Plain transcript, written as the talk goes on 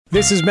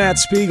This is Matt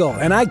Spiegel,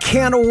 and I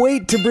can't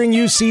wait to bring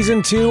you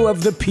Season 2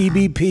 of the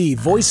PBP,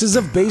 Voices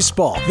of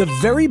Baseball. The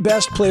very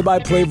best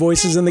play-by-play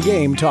voices in the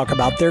game talk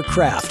about their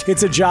craft.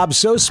 It's a job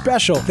so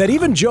special that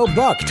even Joe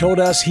Buck told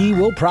us he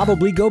will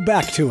probably go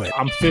back to it.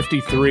 I'm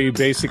 53,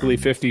 basically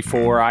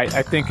 54.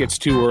 I think it's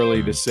too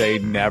early to say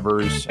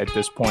nevers at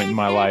this point in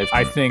my life.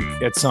 I think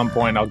at some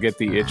point I'll get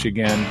the itch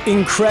again.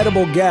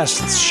 Incredible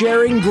guests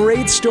sharing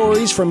great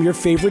stories from your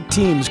favorite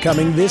teams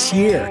coming this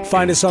year.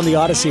 Find us on the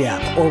Odyssey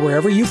app or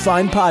wherever you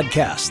find podcasts.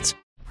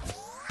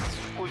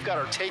 We've got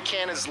our take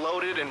cannons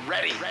loaded and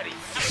ready.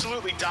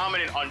 Absolutely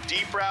dominant on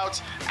deep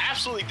routes.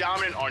 Absolutely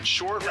dominant on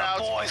short routes.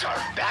 The boys are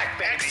back,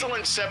 baby.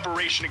 Excellent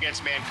separation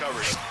against man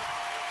coverage.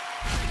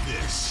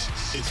 This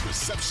is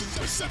Reception,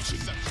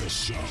 the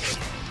show.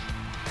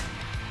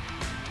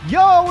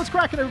 Yo, what's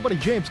cracking, everybody?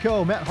 James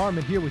Coe, Matt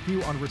Harmon here with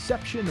you on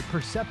Reception,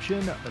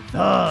 Perception,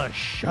 the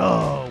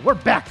show. We're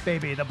back,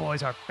 baby. The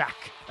boys are back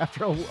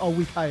after a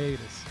week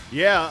hiatus.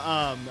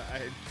 Yeah,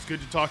 it's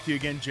good to talk to you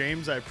again,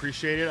 James. I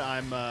appreciate it.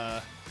 I'm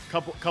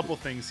couple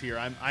things here.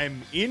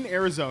 I'm in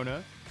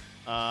Arizona.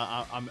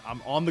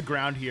 I'm on the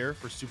ground here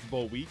for Super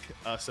Bowl week.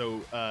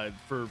 So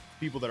for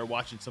people that are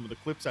watching some of the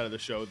clips out of the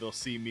show, they'll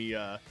see me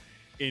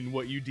in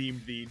what you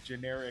deemed the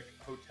generic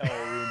hotel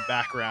room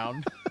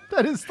background.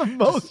 That is the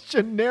most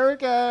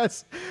generic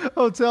ass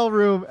hotel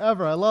room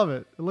ever. I love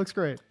it. It looks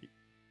great.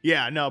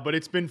 Yeah, no, but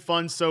it's been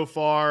fun so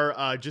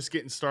far. Just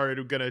getting started.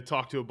 We're going to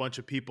talk to a bunch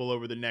of people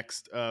over the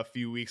next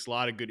few weeks. A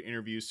lot of good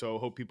interviews, so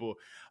hope people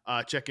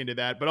check into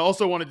that. But I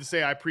also wanted to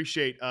say I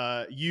appreciate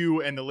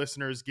you and the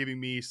listeners giving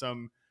me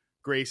some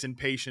grace and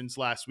patience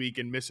last week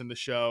and missing the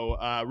show.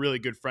 A really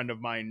good friend of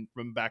mine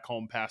from back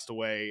home passed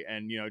away,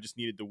 and just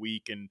needed the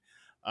week. And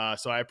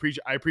so I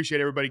appreciate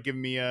everybody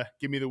giving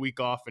me the week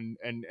off and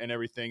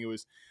everything.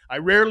 I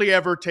rarely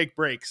ever take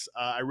breaks.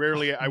 I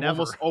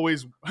almost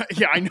always,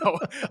 yeah, I know.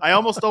 I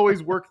almost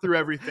always work through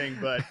everything,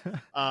 but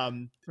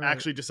Right.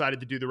 actually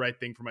decided to do the right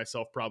thing for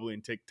myself probably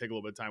and take a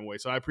little bit of time away.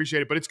 So I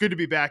appreciate it, but it's good to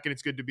be back, and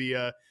it's good to be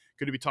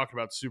talking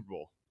about the Super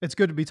Bowl. It's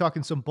good to be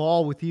talking some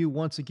ball with you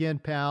once again,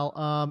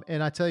 pal.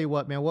 And I tell you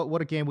what, man,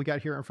 what a game we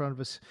got here in front of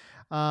us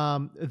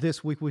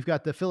this week. We've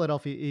got the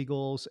Philadelphia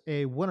Eagles,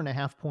 a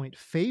 1.5 point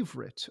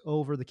favorite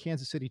over the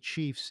Kansas City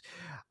Chiefs.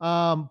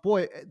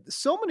 Boy,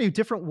 so many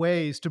different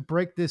ways to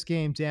break this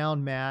game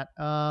down, Matt.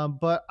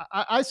 But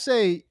I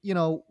say,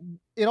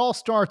 it all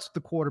starts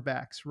with the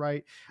quarterbacks,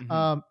 right?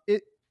 Mm-hmm.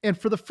 And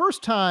for the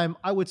first time,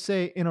 I would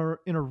say in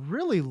a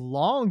really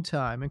long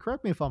time, and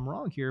correct me if I'm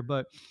wrong here,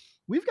 but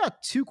we've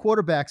got two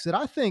quarterbacks that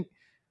I think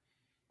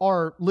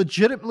are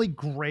legitimately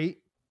great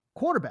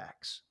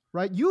quarterbacks,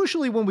 right?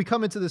 Usually when we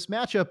come into this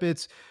matchup,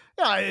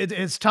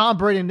 it's Tom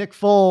Brady and Nick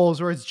Foles,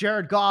 or it's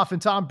Jared Goff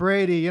and Tom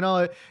Brady,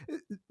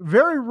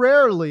 very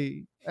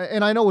rarely.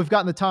 And I know we've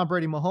gotten the Tom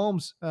Brady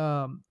Mahomes,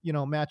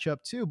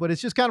 matchup too, but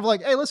it's just kind of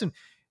like, hey, listen,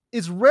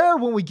 it's rare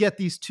when we get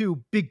these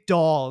two big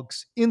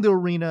dogs in the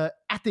arena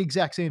at the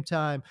exact same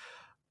time,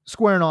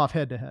 squaring off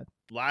head to head.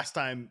 Last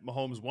time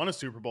Mahomes won a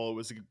Super Bowl, it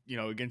was,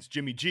 against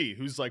Jimmy G,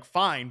 who's like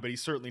fine, but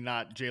he's certainly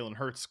not Jalen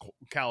Hurts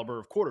caliber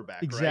of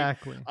quarterback.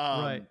 Exactly.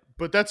 Right.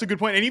 But that's a good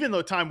point. And even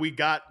the time we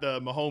got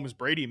the Mahomes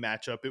Brady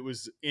matchup, it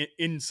was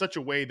in such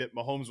a way that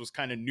Mahomes was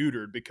kind of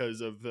neutered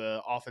because of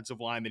the offensive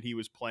line that he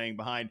was playing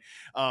behind.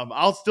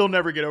 I'll still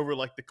never get over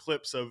like the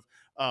clips of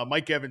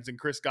Mike Evans and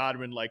Chris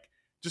Godwin, like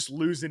just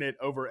losing it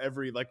over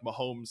every like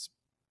Mahomes,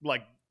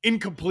 like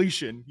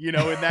incompletion, in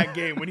that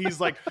game when he's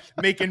like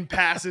making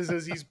passes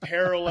as he's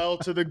parallel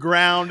to the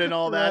ground and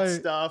all that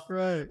stuff.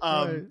 Right.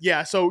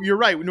 Yeah. So you're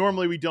right.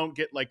 Normally we don't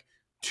get like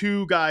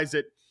two guys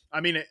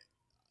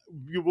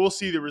we'll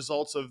see the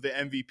results of the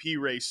MVP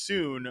race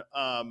soon.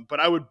 But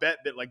I would bet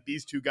that like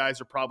these two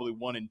guys are probably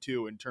 1 and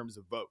 2 in terms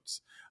of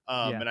votes.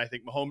 And I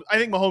think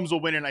Mahomes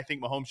will win, and I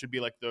think Mahomes should be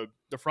like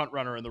the front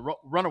runner and the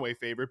runaway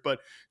favorite.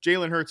 But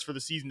Jalen Hurts, for the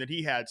season that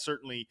he had,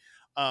 certainly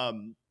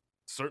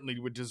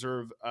would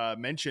deserve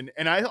mention.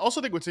 And I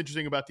also think what's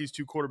interesting about these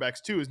two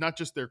quarterbacks too is not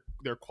just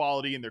their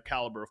quality and their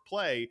caliber of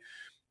play,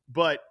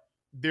 but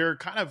they're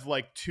kind of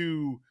like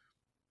two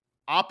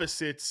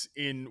opposites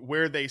in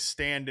where they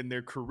stand in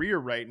their career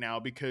right now.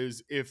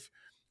 Because if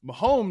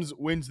Mahomes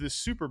wins this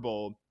Super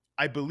Bowl,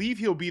 I believe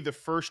he'll be the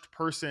first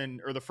person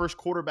or the first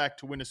quarterback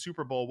to win a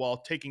Super Bowl while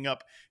taking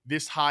up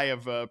this high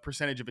of a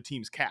percentage of a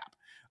team's cap.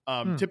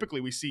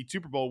 Typically we see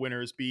Super Bowl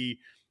winners be,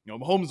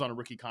 Mahomes on a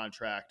rookie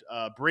contract.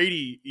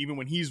 Brady, even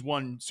when he's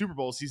won Super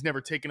Bowls, he's never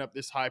taken up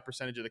this high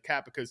percentage of the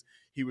cap because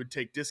he would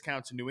take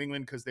discounts in New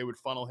England because they would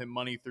funnel him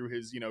money through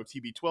his,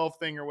 TB12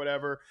 thing or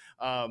whatever.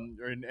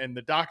 And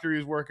the doctor he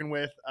was working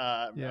with,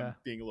 I'm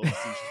being a little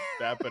facetious with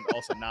that, but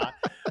also not.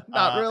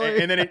 Not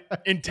really. And then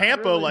in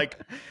Tampa, really. like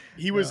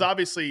he was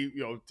obviously,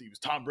 he was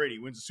Tom Brady,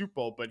 wins the Super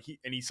Bowl, but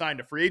he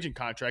signed a free agent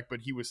contract, but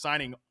he was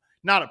signing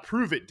not a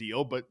prove it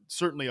deal, but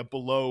certainly a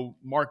below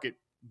market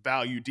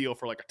value deal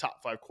for like a top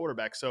 5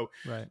 quarterback. So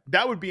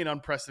that would be an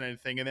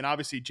unprecedented thing. And then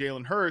obviously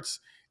Jalen Hurts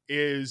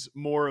is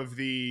more of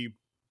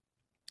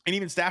and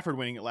even Stafford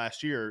winning it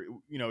last year,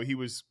 he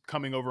was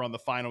coming over on the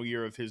final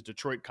year of his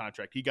Detroit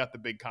contract. He got the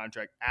big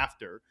contract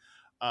after.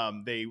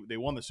 they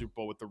won the Super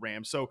Bowl with the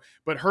Rams. So,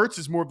 but Hurts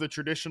is more of the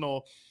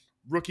traditional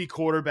rookie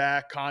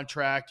quarterback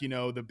contract,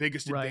 the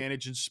biggest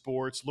advantage in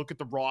sports. Look at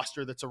the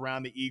roster that's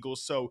around the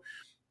Eagles. So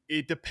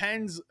it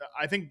depends.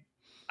 I think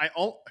I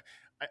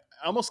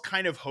almost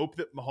kind of hope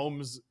that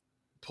Mahomes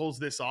pulls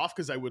this off,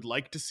 because I would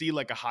like to see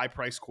like a high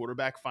price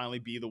quarterback finally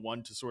be the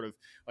one to sort of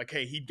like,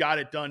 hey, he got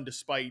it done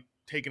despite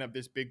taking up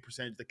this big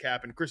percentage of the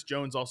cap. And Chris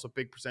Jones also a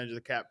big percentage of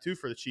the cap too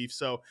for the Chiefs.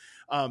 So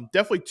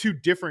definitely two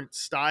different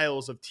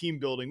styles of team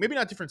building, maybe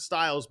not different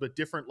styles, but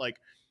different like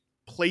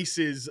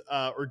places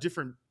or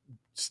different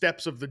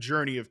steps of the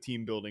journey of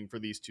team building for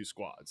these two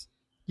squads.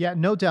 Yeah,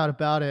 no doubt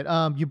about it.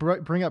 You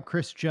bring up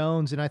Chris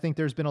Jones, and I think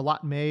there's been a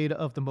lot made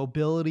of the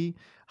mobility,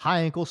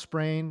 high ankle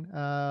sprain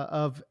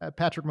of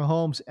Patrick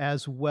Mahomes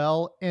as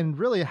well, and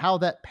really how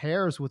that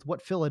pairs with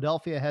what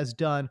Philadelphia has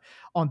done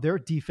on their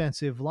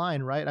defensive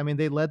line, right? I mean,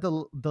 they led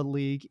the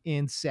league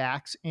in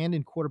sacks and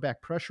in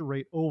quarterback pressure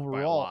rate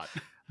overall.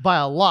 By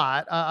a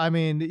lot. I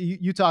mean,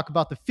 you talk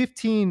about the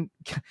 15.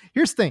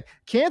 Here's the thing.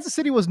 Kansas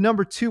City was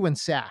number 2 in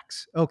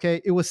sacks.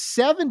 Okay. It was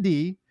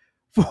 70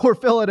 for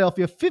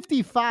Philadelphia,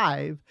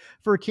 55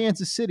 for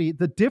Kansas City.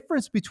 The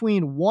difference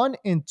between 1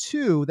 and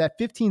 2, that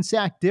 15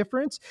 sack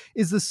difference,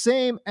 is the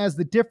same as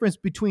the difference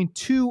between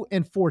 2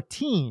 and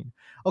 14.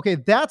 Okay.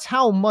 That's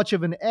how much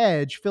of an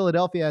edge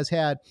Philadelphia has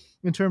had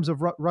in terms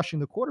of rushing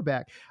the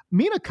quarterback.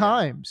 Mina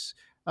Kimes,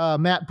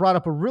 Matt, brought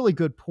up a really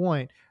good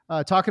point.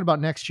 Talking about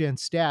next-gen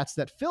stats,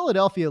 that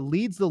Philadelphia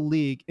leads the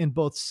league in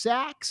both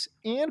sacks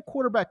and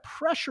quarterback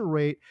pressure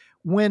rate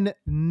when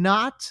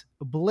not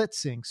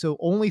blitzing. So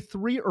only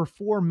 3 or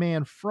 4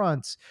 man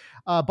fronts.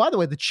 By the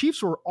way, the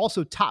Chiefs were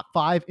also top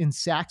 5 in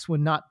sacks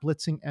when not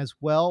blitzing as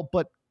well.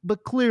 But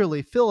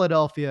clearly,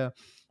 Philadelphia,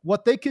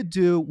 what they could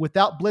do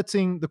without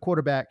blitzing the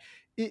quarterback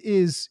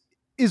is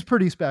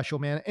pretty special,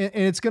 man. And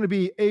it's going to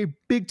be a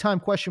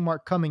big-time question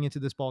mark coming into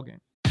this ballgame.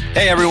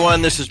 Hey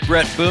everyone, this is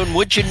Brett Boone.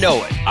 Would you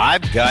know it?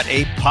 I've got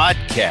a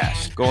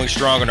podcast going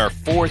strong in our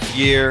 4th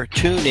year.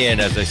 Tune in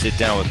as I sit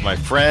down with my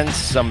friends,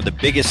 some of the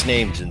biggest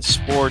names in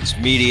sports,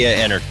 media,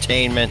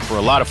 entertainment, for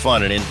a lot of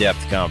fun and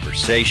in-depth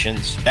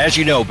conversations. As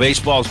you know,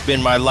 baseball's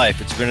been my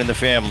life. It's been in the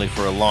family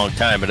for a long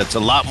time, but it's a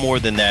lot more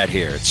than that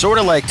here. It's sort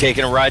of like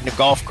taking a ride in a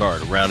golf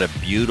cart around a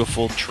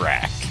beautiful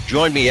track.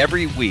 Join me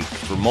every week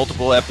for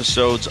multiple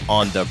episodes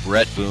on the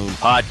Brett Boone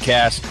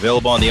Podcast,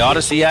 available on the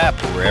Odyssey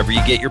app or wherever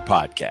you get your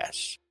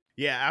podcasts.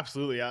 Yeah,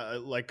 absolutely.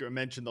 Like I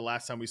mentioned, the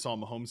last time we saw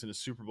Mahomes in a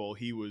Super Bowl,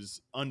 he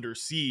was under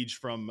siege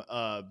from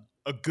a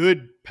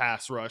good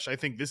pass rush. I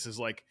think this is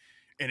like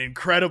an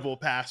incredible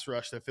pass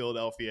rush that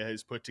Philadelphia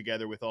has put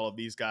together with all of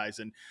these guys.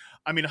 And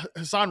I mean,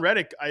 Hassan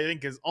Reddick, I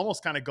think, has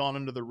almost kind of gone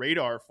under the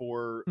radar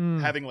for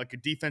having like a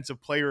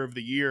defensive player of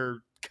the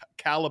year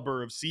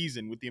caliber of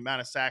season with the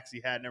amount of sacks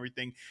he had and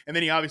everything. And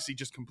then he obviously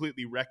just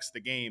completely wrecks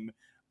the game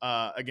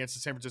against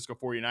the San Francisco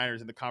 49ers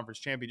in the conference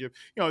championship.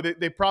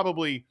 They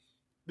probably...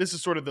 This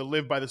is sort of the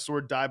live by the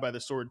sword, die by the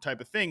sword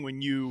type of thing.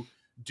 When you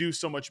do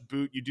so much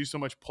boot, you do so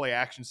much play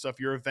action stuff,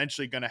 you're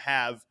eventually going to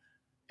have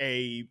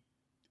a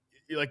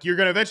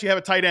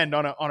tight end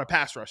on a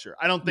pass rusher.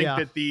 I don't think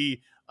that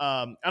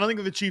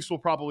the Chiefs will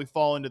probably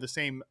fall into the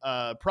same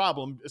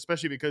problem,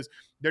 especially because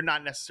they're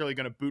not necessarily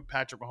going to boot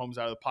Patrick Mahomes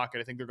out of the pocket.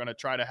 I think they're going to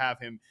try to have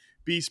him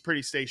be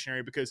pretty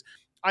stationary, because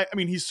I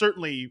mean, he's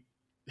certainly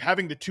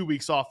having the 2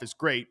 weeks off is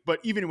great, but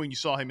even when you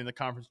saw him in the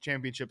conference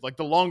championship, like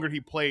the longer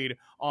he played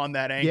on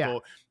that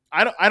ankle,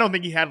 I don't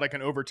think he had like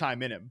an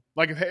overtime in him.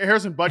 Like if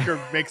Harrison Butker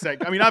makes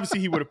that, I mean, obviously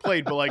he would have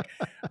played, but like,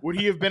 would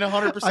he have been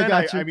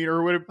 100%? I mean,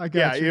 or would have,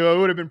 it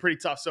would have been pretty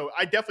tough. So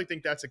I definitely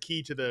think that's a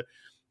key to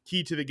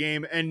the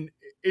game. And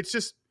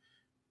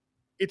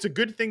it's a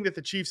good thing that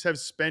the Chiefs have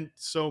spent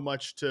so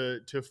much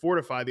to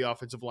fortify the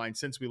offensive line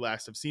since we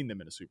last have seen them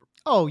in a Super Bowl.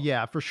 Oh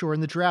yeah, for sure.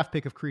 And the draft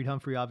pick of Creed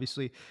Humphrey,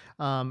 obviously,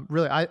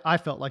 really, I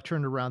felt like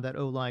turned around that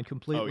O-line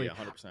completely. Oh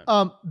yeah,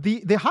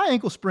 100%. The high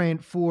ankle sprain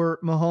for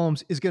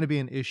Mahomes is going to be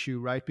an issue,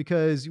 right?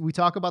 Because we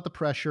talk about the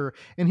pressure,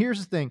 and here's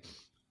the thing.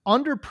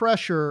 Under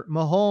pressure,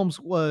 Mahomes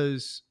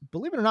was,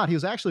 believe it or not, he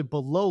was actually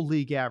below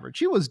league average.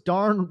 He was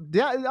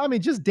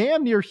just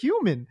damn near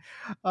human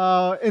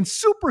and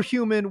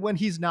superhuman when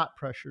he's not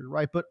pressured,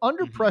 right? But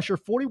under pressure,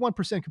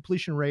 41%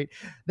 completion rate,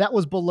 that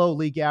was below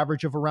league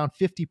average of around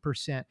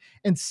 50%.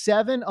 And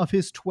 7 of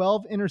his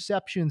 12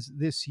 interceptions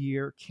this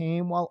year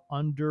came while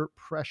under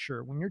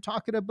pressure. When you're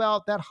talking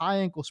about that high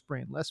ankle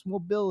sprain, less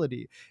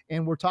mobility,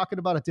 and we're talking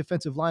about a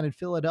defensive line in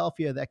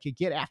Philadelphia that could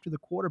get after the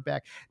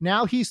quarterback,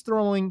 now he's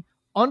throwing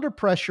under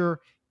pressure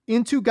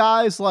into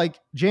guys like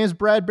James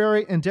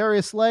Bradbury and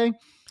Darius Slay.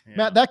 Yeah.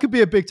 Matt, that could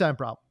be a big time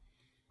problem.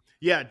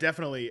 Yeah,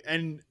 definitely.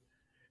 And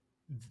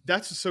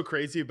that's what's so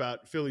crazy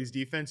about Philly's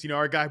defense.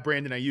 Our guy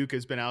Brandon Ayuk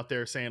has been out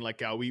there saying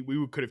like,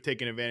 we could have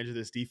taken advantage of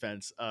this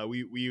defense.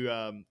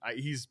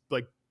 He's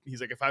like he's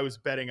like, if I was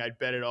betting, I'd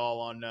bet it all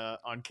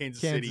on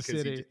Kansas City,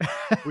 City.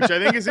 which I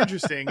think is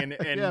interesting, and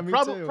Yeah, me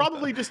too.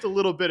 probably just a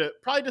little bit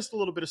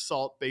of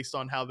salt based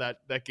on how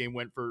that game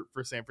went for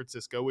San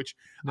Francisco, which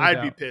No I'd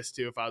doubt. be pissed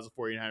too if I was a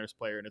 49ers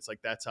player, and it's like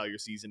that's how your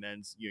season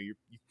ends. You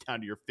down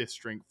to your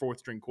fourth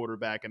string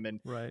quarterback, and then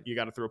Right. you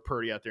got to throw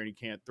Purdy out there and you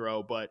can't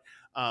throw. But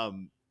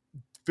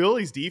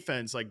Philly's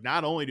defense, like,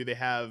 not only do they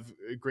have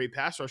great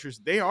pass rushers,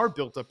 they are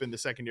built up in the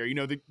secondary. You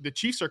know, the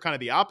Chiefs are kind of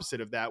the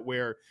opposite of that,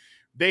 where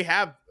they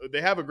have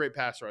a great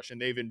pass rush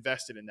and they've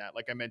invested in that.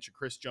 Like I mentioned,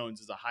 Chris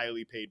Jones is a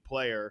highly paid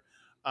player.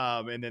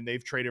 And then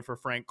they've traded for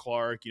Frank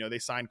Clark. You know, they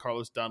signed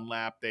Carlos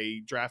Dunlap.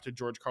 They drafted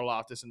George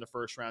Karlaftis in the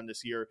first round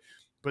this year.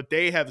 But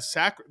they have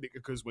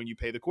because when you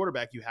pay the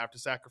quarterback, you have to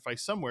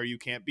sacrifice somewhere. You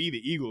can't be the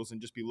Eagles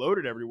and just be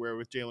loaded everywhere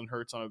with Jalen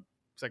Hurts on a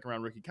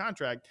second-round rookie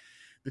contract.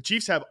 The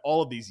Chiefs have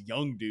all of these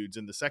young dudes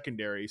in the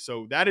secondary.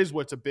 So that is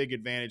what's a big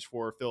advantage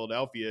for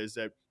Philadelphia, is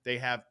that they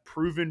have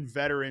proven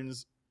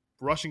veterans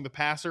rushing the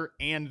passer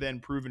and then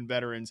proven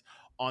veterans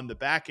on the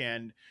back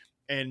end.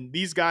 And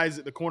these guys,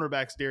 the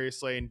cornerbacks, Darius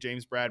Slay and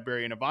James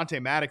Bradbury, and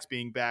Avonte Maddox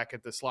being back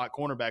at the slot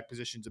cornerback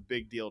position is a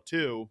big deal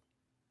too.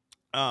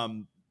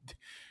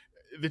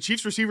 The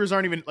Chiefs receivers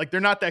aren't even, like, they're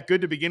not that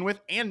good to begin with.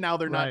 And now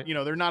they're not,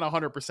 they're not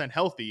 100%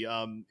 healthy.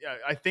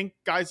 I think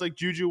guys like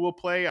Juju will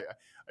play.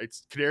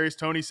 It's Kadarius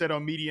Toney said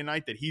on media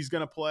night that he's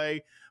going to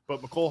play,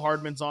 but McCole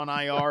Hardman's on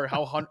IR.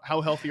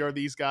 How healthy are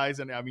these guys?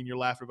 And I mean, you're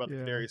laughing about the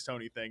Kadarius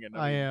Toney thing. And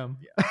I am.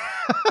 Yeah.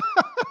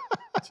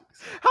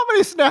 How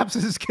many snaps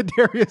is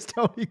Kadarius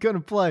Toney going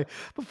to play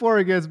before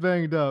he gets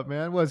banged up,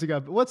 man? What's he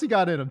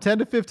got in him? 10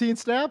 to 15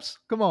 snaps?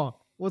 Come on.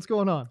 What's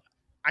going on?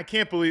 I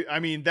can't believe, I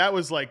mean, that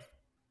was like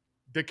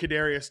the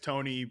Kadarius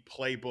Toney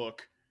playbook.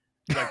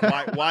 Like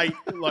why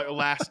like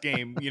last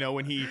game,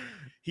 when he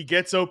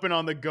gets open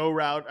on the go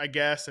route, I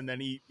guess, and then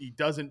he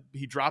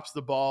drops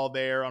the ball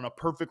there on a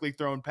perfectly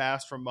thrown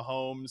pass from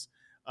Mahomes.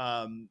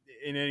 And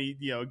then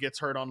he, gets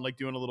hurt on like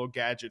doing a little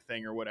gadget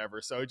thing or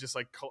whatever. So it's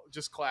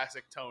just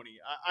classic Toney.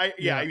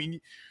 I mean,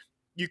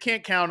 you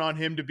can't count on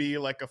him to be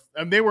like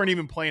they weren't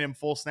even playing him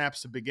full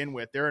snaps to begin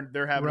with.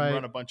 They're having him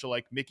run a bunch of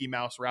like Mickey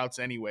Mouse routes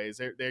anyways.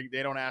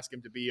 They don't ask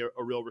him to be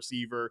a real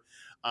receiver.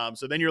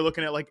 So then you're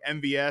looking at like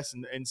MVS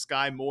and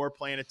Sky Moore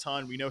playing a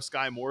ton. We know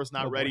Sky Moore is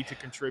not ready to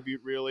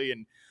contribute really.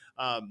 And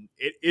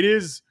it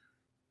is,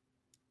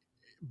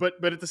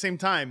 but at the same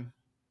time,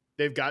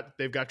 they've got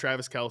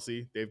Travis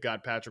Kelce, they've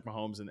got Patrick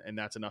Mahomes, and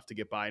that's enough to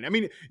get by. And I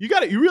mean,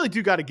 you really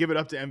do got to give it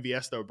up to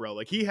MVS though, bro.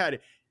 Like, he had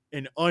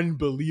an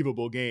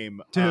unbelievable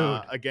game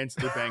against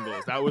the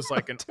Bengals. That was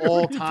like an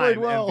all-time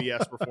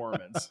MVS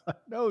performance.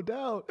 No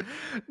doubt.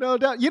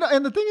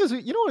 And the thing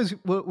is,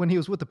 when he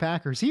was with the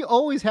Packers, he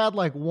always had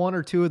like one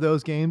or two of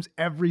those games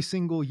every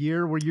single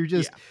year where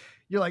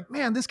you're like,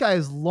 man, this guy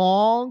is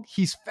long.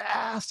 He's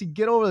fast. He can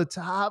get over the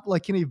top.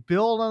 Like, can he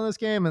build on this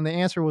game? And the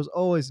answer was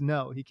always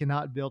no. He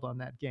cannot build on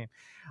that game.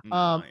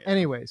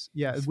 Anyways,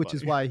 which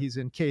is why he's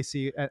in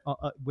KC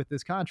with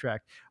this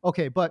contract.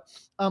 Okay, but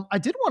I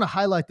did want to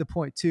highlight the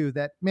point too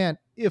that, man,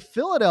 if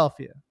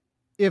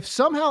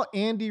somehow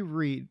Andy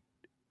Reid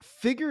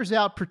figures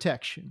out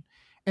protection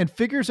and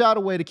figures out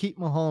a way to keep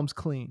Mahomes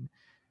clean,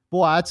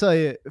 boy, I tell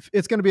you,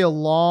 it's going to be a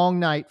long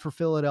night for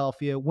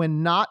Philadelphia.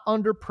 When not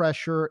under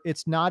pressure,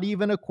 it's not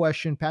even a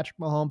question. Patrick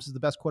Mahomes is the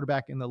best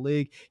quarterback in the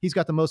league. He's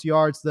got the most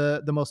yards,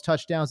 the most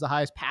touchdowns, the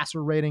highest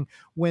passer rating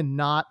when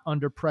not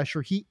under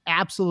pressure. He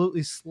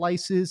absolutely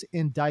slices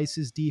and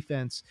dices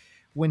defense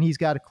when he's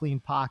got a clean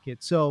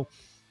pocket. So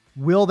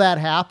will that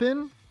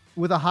happen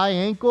with a high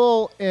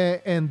ankle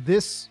and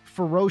this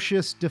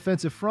ferocious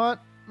defensive front?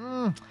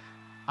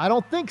 I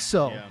don't think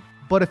so. Yeah.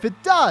 But if it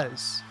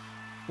does,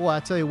 well,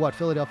 I tell you what,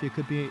 Philadelphia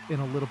could be in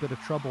a little bit of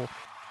trouble.